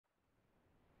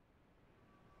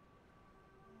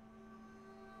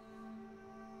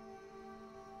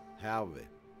Havið.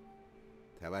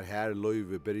 Det var her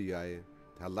løyve byrjaði,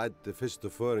 det leidde fyrstu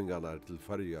føringarnar til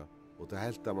førja, og det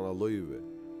helta man av løyve.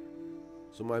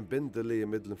 Som ein bindelige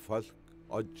middelen folk,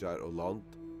 odjar og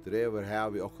land, drever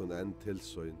Havið okkun enn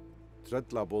tilsøyn,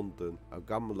 trødlabunden av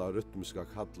gamla rytmiska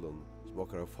kallun, som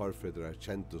okkara forfedrar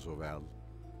kjente så vel.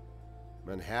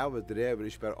 Men Havið drever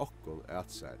ikkje bare okkun at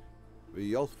seg.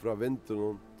 Vi hjelp fra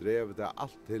vinteren drever det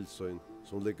alt tilsøyn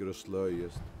som ligger og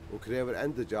sløyest, og krever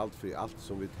endegjald for alt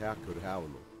som vi teker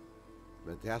Havið.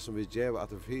 Men det som vi gjev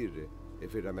at fyri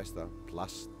for det meste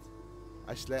plast.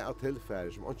 Ein slag av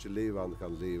tilfæri som ikke livande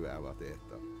kan live av at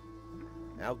eta.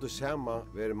 Av det samme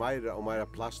være meira og meira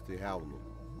plast i Havið.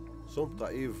 Somt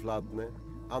av iverfladene,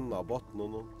 anna av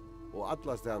botnene, og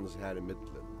alla stedene her i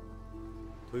middelen.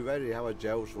 Tog verri hava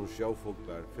djur som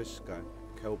sjófuglar, fiskar,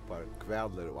 kåpar,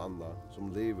 kvæler og anna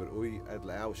som lever ui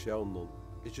eller av sjøvnen,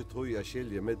 ikke tog a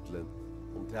skilje middelen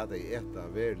om til at de eta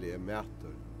verlige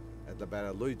mætur, eller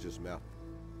bare løyges mætur.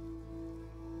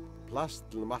 Plast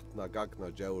til matna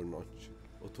gagnar djauren ikke,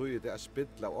 og tog det a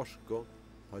spidla av orsko,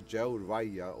 ha djaur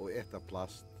veia og eta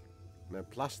plast, men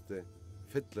plastet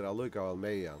fyller allukkavel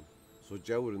meian, så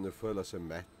djaurene føler seg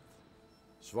mett.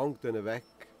 Svangten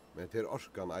vekk, men til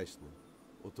orskan eisne,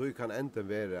 og tog kan enda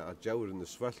være at djaurene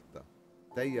svølta,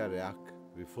 deia reak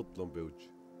vi fotlom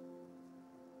búk.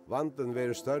 Vanden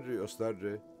være større og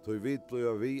større, tog vi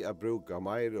blir vi a bruka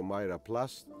meir og meira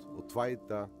plast og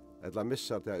tveita eller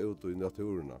missa det ut i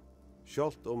naturerna.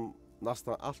 Sjølt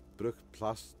nastan alt brukt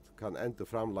plast kan enda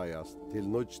framleias til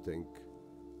nudjting.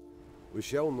 Og i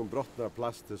sjøvnen brottnar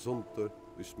plastet sundur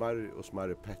i smarri og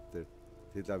smarri petter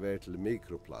til å være til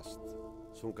mikroplast,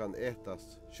 som kan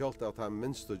etas sjølt av de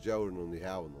minste djurene i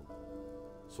havnen.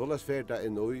 Såles fer det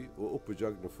inn ui og oppi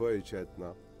jøgnu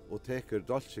føykjetna og teker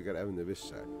dolskikar evne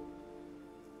vissar.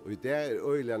 Og i det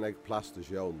øylian eg plast i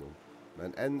sjøvnen,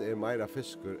 men enn meira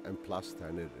fiskur enn plast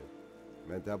her nirri.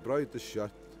 Men det har brøytes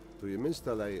kjøtt, tog i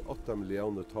minsta lei 8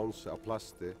 millioner tons av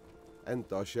plasti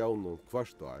enda av sjøvnen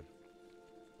kvart år.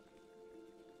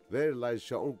 Verleis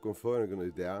sjå ungum føringen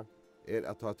i det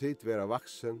at ta tid vera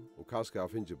vaksen og kanskje ha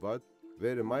finnje bøtt,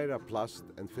 være meira plast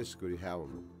enn fiskur i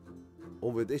havnen.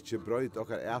 Om vi ikke brøyt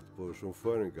okkar etbor som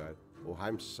føringar og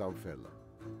heims samfella.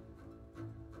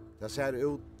 Det ser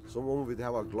ut som om vi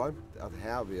har glömt at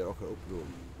Havið okkar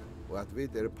opprunn, og at vi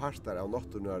partar av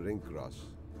notturna ringgras.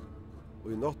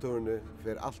 Og i notturna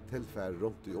fer alt tilfær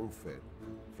rundt i omfær,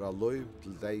 fra løyv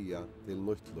til deia til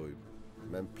nytt løyv.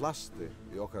 Men plastet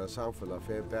i okkara samfella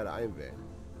fer bare ein vei,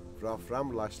 fra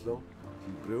framleislu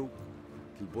til bruk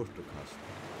til bortukast.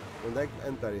 Og negg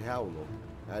endar i havnen,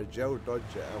 djur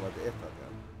dodge av at eta det,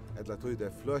 eller tog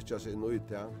det fløtjas inn ut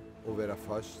det og vera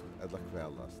først eller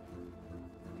kvelast.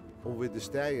 Om vi i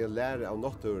stedet lærer av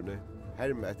naturene,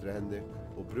 herme etter henne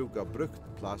og bruka brukt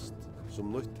plast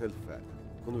som nytt tilfell,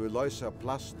 kunne vi løse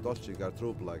plastdolkikar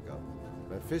trobleika,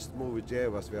 men først må vi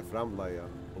gjevas ved framleia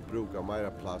og bruka meira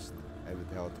plast enn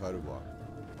vi har tørva.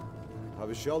 Har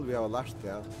vi sjálv vi har lært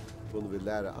det, kunne vi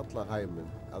lære alla heimen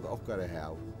at okkara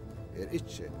hav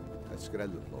ikke et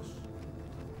skrellipláss.